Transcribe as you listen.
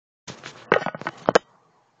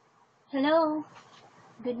Hello,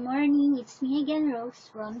 good morning. It's me again, Rose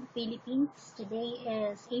from the Philippines. Today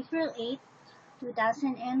is April 8th,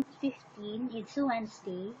 2015. It's a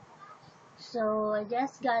Wednesday. So I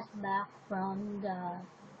just got back from the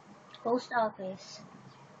post office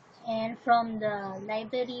and from the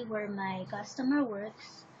library where my customer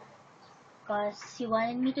works because he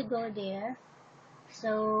wanted me to go there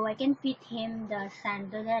so I can fit him the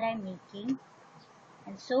sando that I'm making.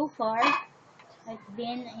 And so far, I've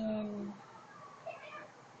been in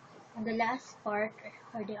the last part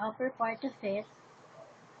or the upper part of it.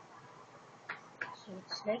 So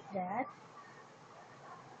it's like that,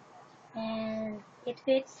 and it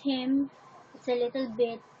fits him. It's a little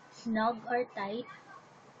bit snug or tight,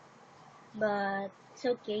 but it's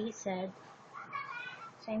okay, he said.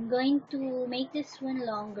 So I'm going to make this one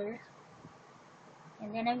longer,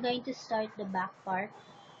 and then I'm going to start the back part.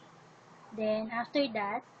 Then after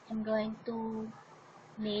that, I'm going to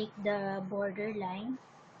make the border line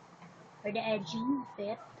or the edging of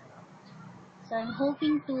it. So I'm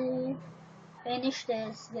hoping to finish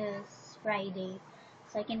this Friday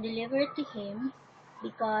so I can deliver it to him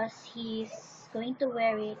because he's going to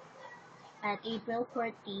wear it at April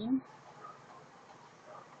 14,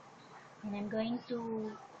 and I'm going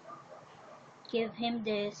to give him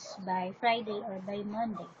this by Friday or by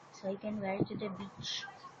Monday so he can wear it to the beach.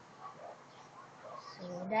 So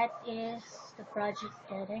that is the project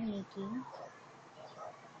that I'm making.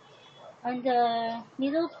 On the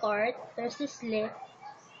middle part, there's a slit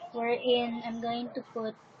wherein I'm going to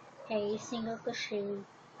put a single crochet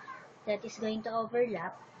that is going to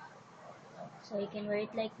overlap so he can wear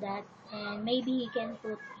it like that, and maybe he can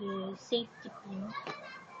put a safety pin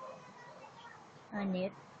on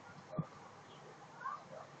it.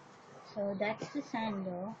 So that's the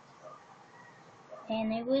sando,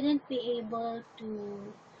 and I wouldn't be able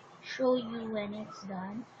to show you when it's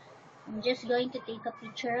done. I'm just going to take a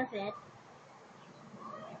picture of it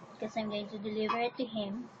because I'm going to deliver it to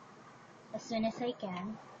him as soon as I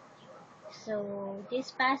can. So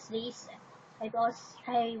these past days I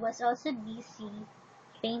was also busy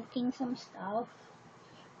painting some stuff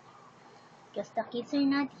because the kids are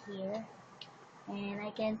not here and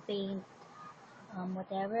I can paint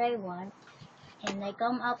whatever I want, and I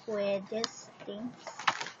come up with these things.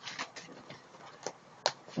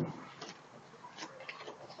 This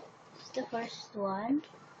is the first one.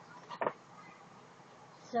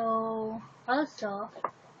 So also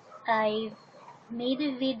I made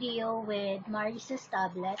a video with Marisa's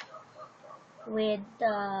tablet with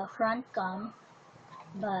the front cam,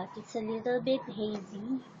 but it's a little bit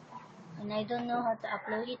hazy and I don't know how to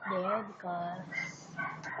upload it there because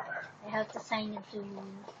I have to sign it to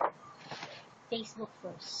Facebook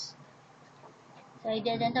first. So I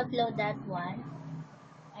didn't upload that one.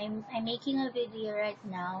 I'm making a video right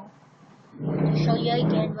now to show you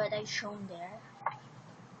again what I've shown there.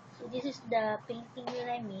 So this is the painting that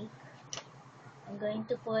I make. I'm going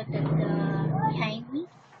to put it behind me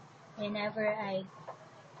whenever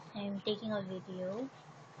I'm taking a video.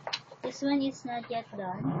 This one is not yet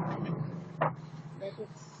done, but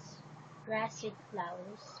it's grass with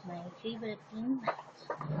flowers, my favorite theme.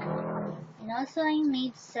 And also I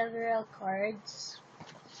made several cards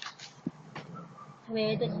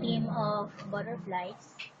with a theme of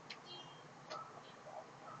butterflies.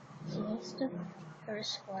 So here's the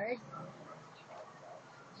first card.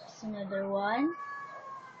 There's another one.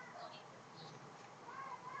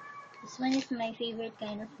 This one is my favorite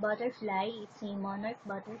kind of butterfly. It's a monarch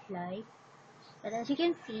butterfly. But as you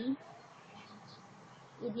can see,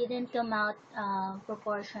 it didn't come out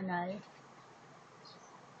proportional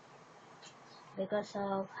because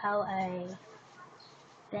of how I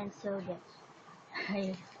penciled it.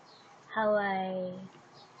 How I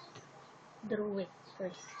drew it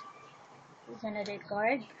first. Here's another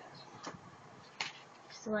card.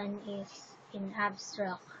 This one is in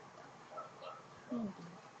abstract painting,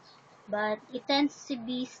 but it tends to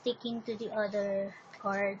be sticking to the other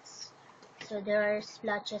cards, so there are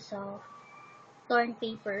splotches of torn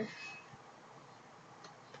paper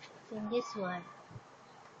in this one.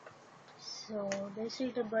 So those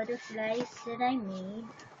are the butterflies that I made,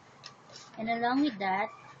 and along with that,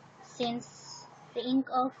 since the ink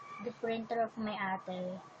of the printer of my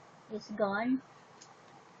ate is gone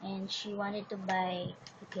and she wanted to buy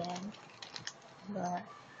again, but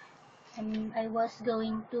I was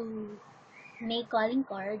going to make calling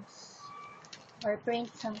cards or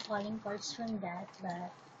print some calling cards from that,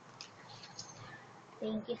 but the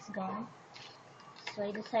ink is gone. So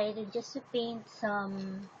I decided just to paint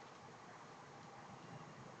some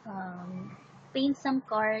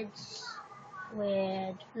cards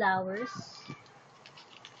with flowers.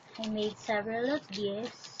 I made several of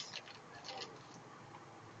these,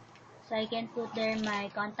 so I can put there my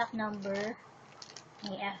contact number,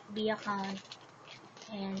 my FB account,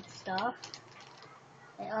 and stuff.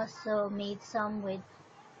 I also made some with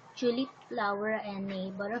tulip flower and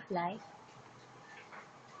a butterfly.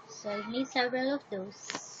 So I made several of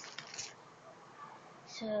those.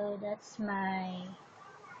 So that's my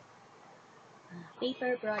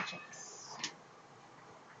paper projects.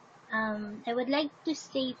 I would like to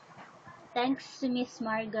say thanks to Miss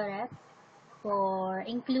Margaret for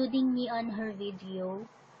including me on her video,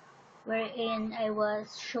 wherein I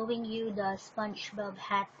was showing you the SpongeBob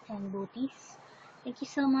hat and booties. Thank you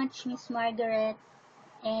so much, Miss Margaret.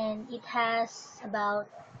 And it has about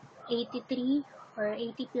 83 or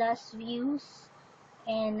 80 plus views,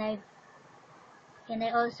 and I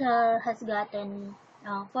also has gotten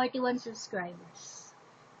 41 subscribers.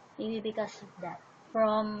 Maybe because of that.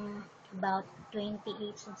 From about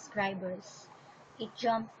 28 subscribers, it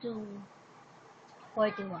jumped to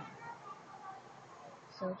 41.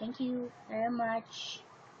 So thank you very much.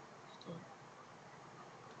 Okay.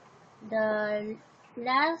 The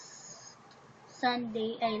last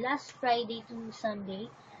last Friday to Sunday,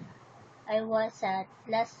 I was at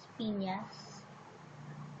Las Piñas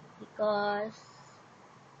because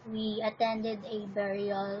we attended a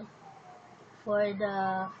burial for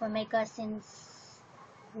my cousin's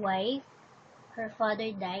wife. Her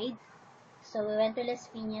father died, so we went to Las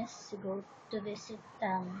Piñas to go to visit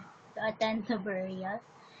to attend the burial.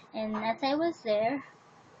 And as I was there,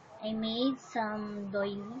 I made some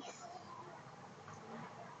doilies.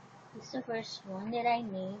 This is the first one that I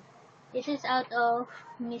made. This is out of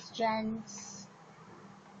Miss Jan's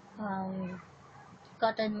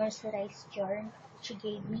cotton mercerized yarn she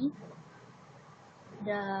gave me.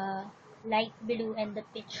 The light blue and the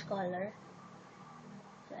peach color.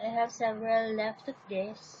 So I have several left of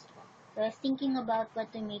this. So I was thinking about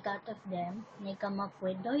what to make out of them, and I come up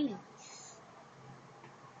with doilies.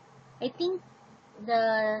 I think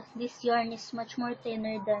this yarn is much more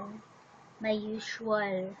thinner than my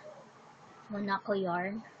usual Monaco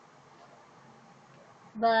yarn,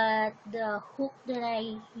 but the hook that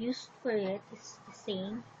I used for it is the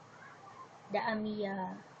same, the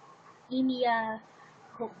EMEA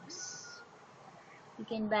hooks. You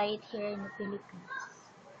can buy it here in the Philippines.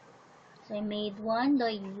 So I made one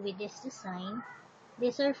doily with this design.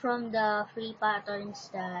 These are from the free patterns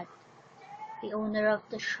that the owner of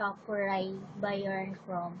the shop where I buy yarn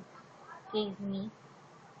from gave me.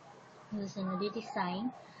 It was another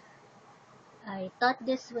design. I thought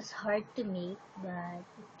this was hard to make, but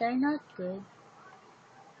it turned out good.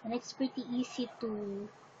 And it's pretty easy to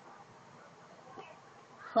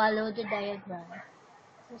follow the diagram.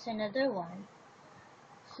 There's another one.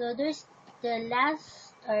 So there's the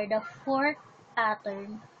last or the fourth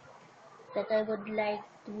pattern that I would like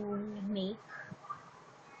to make.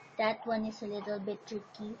 That one is a little bit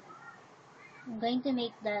tricky. I'm going to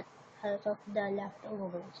make that out of the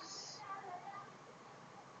leftovers.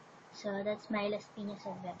 So that's my Las Piñas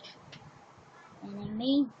adventure. And I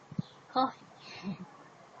made coffee.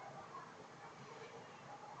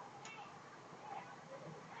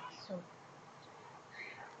 So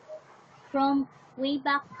from way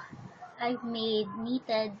back, I've made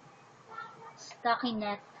knitted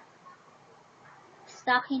stockinette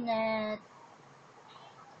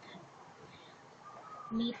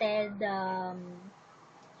knitted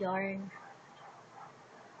yarn.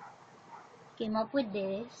 Came up with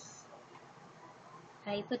this.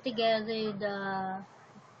 I put together the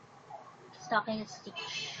stockinette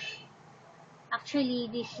stitch. Actually,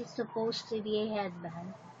 this is supposed to be a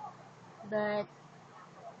headband, but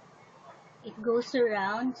it goes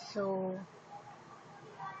around, so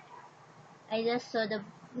I just saw the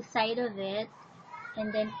side of it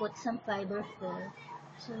and then put some fiber fill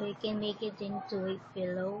so we can make it into a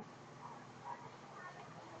pillow.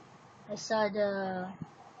 I saw the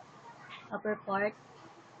upper part.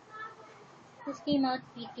 This came out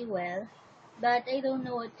pretty well, but I don't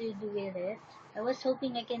know what to do with it. I was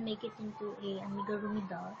hoping I can make it into a amigurumi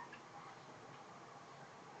doll,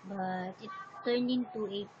 but it turned into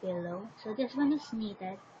a pillow. So this one is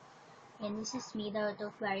knitted, and this is made out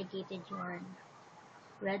of variegated yarn,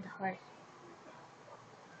 red heart.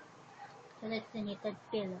 So that's the knitted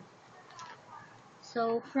pillow.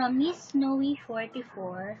 So from Miss Snowy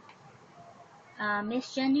 44,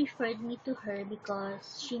 Miss Jen referred me to her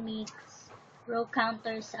because she makes row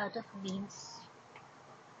counters out of beads.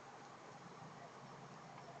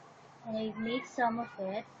 And I made some of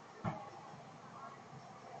it.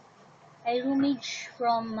 I rummaged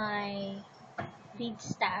from my bead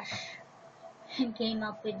stash and came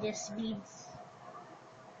up with these beads.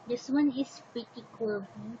 This one is pretty cool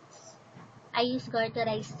beads. I use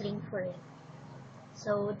garterized string for it.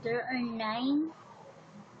 So there are 9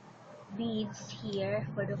 beads here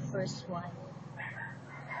for the first one.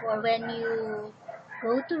 For when you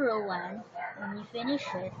go to row 1, when you finish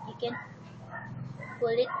it, you can pull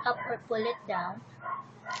it up or pull it down.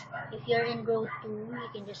 If you're in row 2, you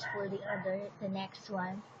can just pull the next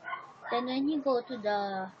one. Then when you go to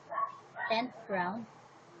the 10th round,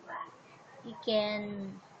 you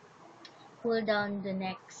can pull down the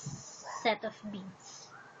next set of beads.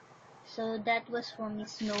 So that was for me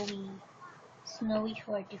Snowy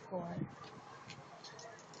 44.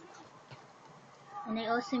 And I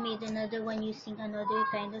also made another one using another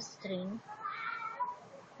kind of string.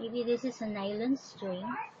 Maybe this is a nylon string.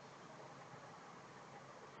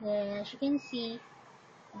 Then as you can see,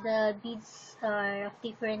 the beads are of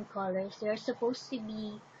different colors. They are supposed to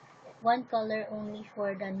be one color only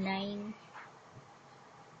for the 9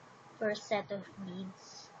 first set of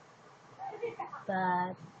beads.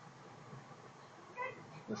 But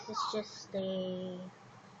this is just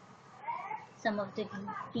some of the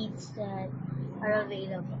beads that are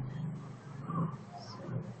available. So,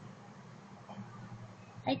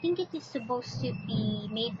 I think it is supposed to be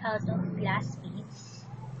made out of glass beads,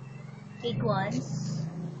 big ones.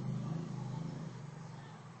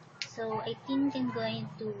 So I think I'm going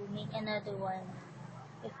to make another one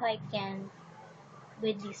if I can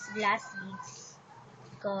with these glass beads,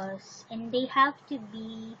 and the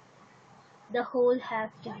hole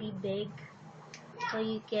have to be big so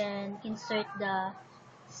you can insert the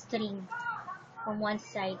string from one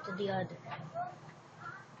side to the other.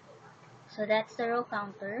 So that's the row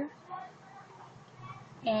counter.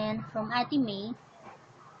 And from Ate May,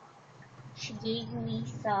 she gave me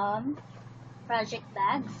some project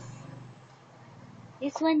bags.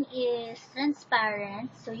 This one is transparent,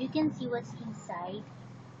 so you can see what's inside.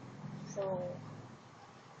 So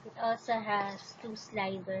it also has 2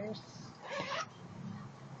 sliders,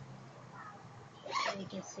 so you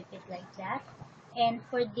can zip it like that. And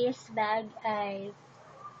for this bag, I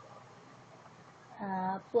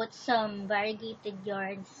put some variegated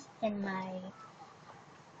yarns in my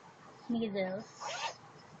needles.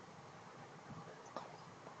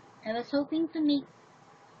 I was hoping to make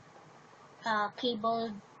a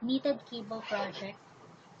knitted cable project.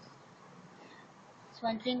 I was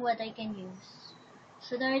wondering what I can use.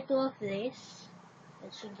 So there are 2 of this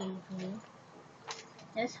that she gave me.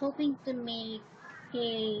 I was hoping to make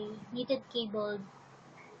a knitted cable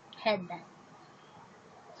headband.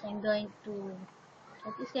 So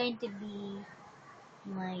that is going to be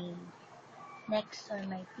my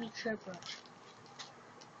my future project.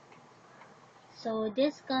 So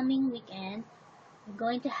this coming weekend, I'm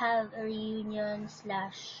going to have a reunion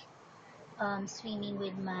slash swimming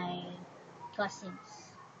with my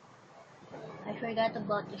cousins. I forgot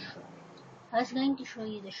about the shirt. I was going to show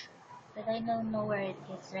you the shirt, but I don't know where it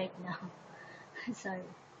is right now. Sorry.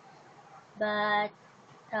 But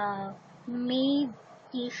made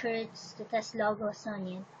t-shirts that has logos on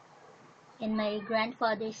it and my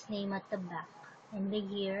grandfather's name at the back and the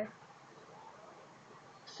year.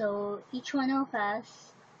 So each one of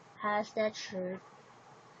us has that shirt.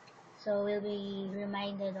 So we'll be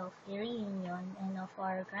reminded of the reunion and of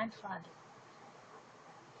our grandfather.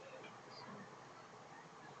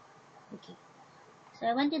 Okay. So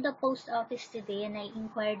I went to the post office today and I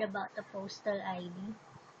inquired about the postal ID.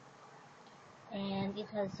 And it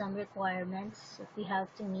has some requirements that we have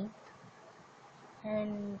to meet.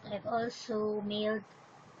 And I've also mailed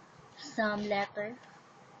some letter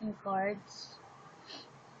and cards.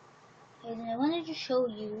 And I wanted to show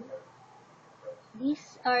you,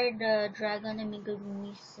 these are the dragon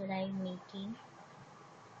amigurumis that I'm making.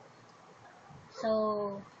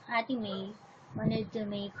 So Ate May wanted to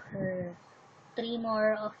make her 3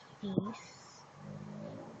 more of these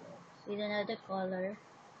with another color.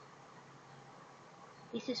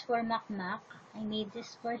 This is for Makmak. I made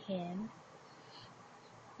this for him.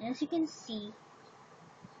 And as you can see,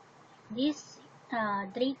 this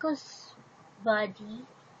Draco's body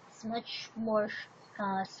is much more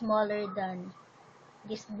smaller than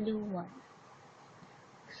this blue one.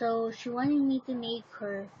 So she wanted me to make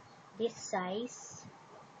her this size,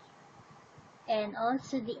 and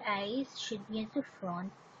also the eyes should be at the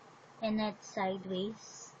front and not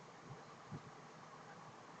sideways.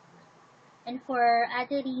 And for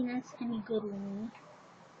Adelina's amigurumi,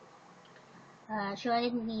 she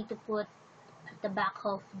wanted me to put at the back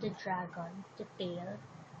of the dragon, the tail.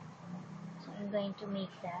 So I'm going to make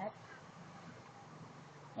that.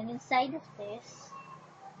 And inside of this,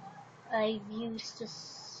 I've used the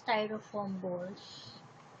styrofoam balls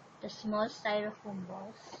the small styrofoam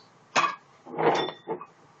balls.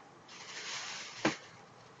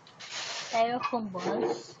 Styrofoam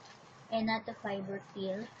balls and not the fiber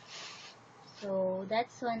peel. So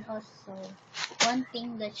that's one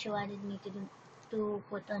thing that she wanted me to do, to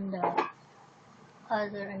put on the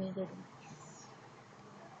other amigo doilies.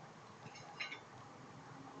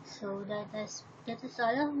 So that is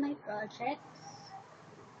all of my projects.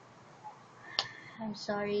 I'm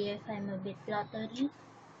sorry if I'm a bit cluttery.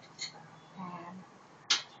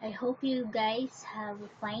 I hope you guys have a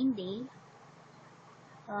fine day.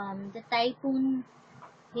 The typhoon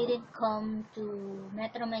didn't come to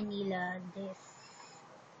Metro Manila this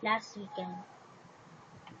last weekend.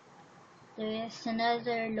 There is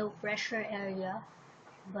another low pressure area,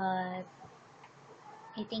 but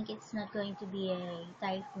I think it's not going to be a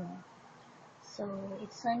typhoon. So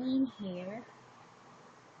it's sunny in here.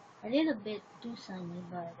 A little bit too sunny,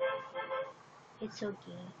 but it's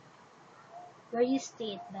okay. We're used to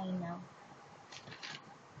it by now.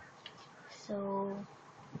 So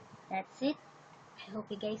that's it. I hope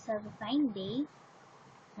you guys have a fine day.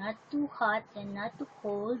 Not too hot and not too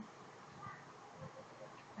cold.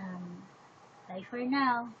 Bye for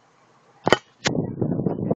now.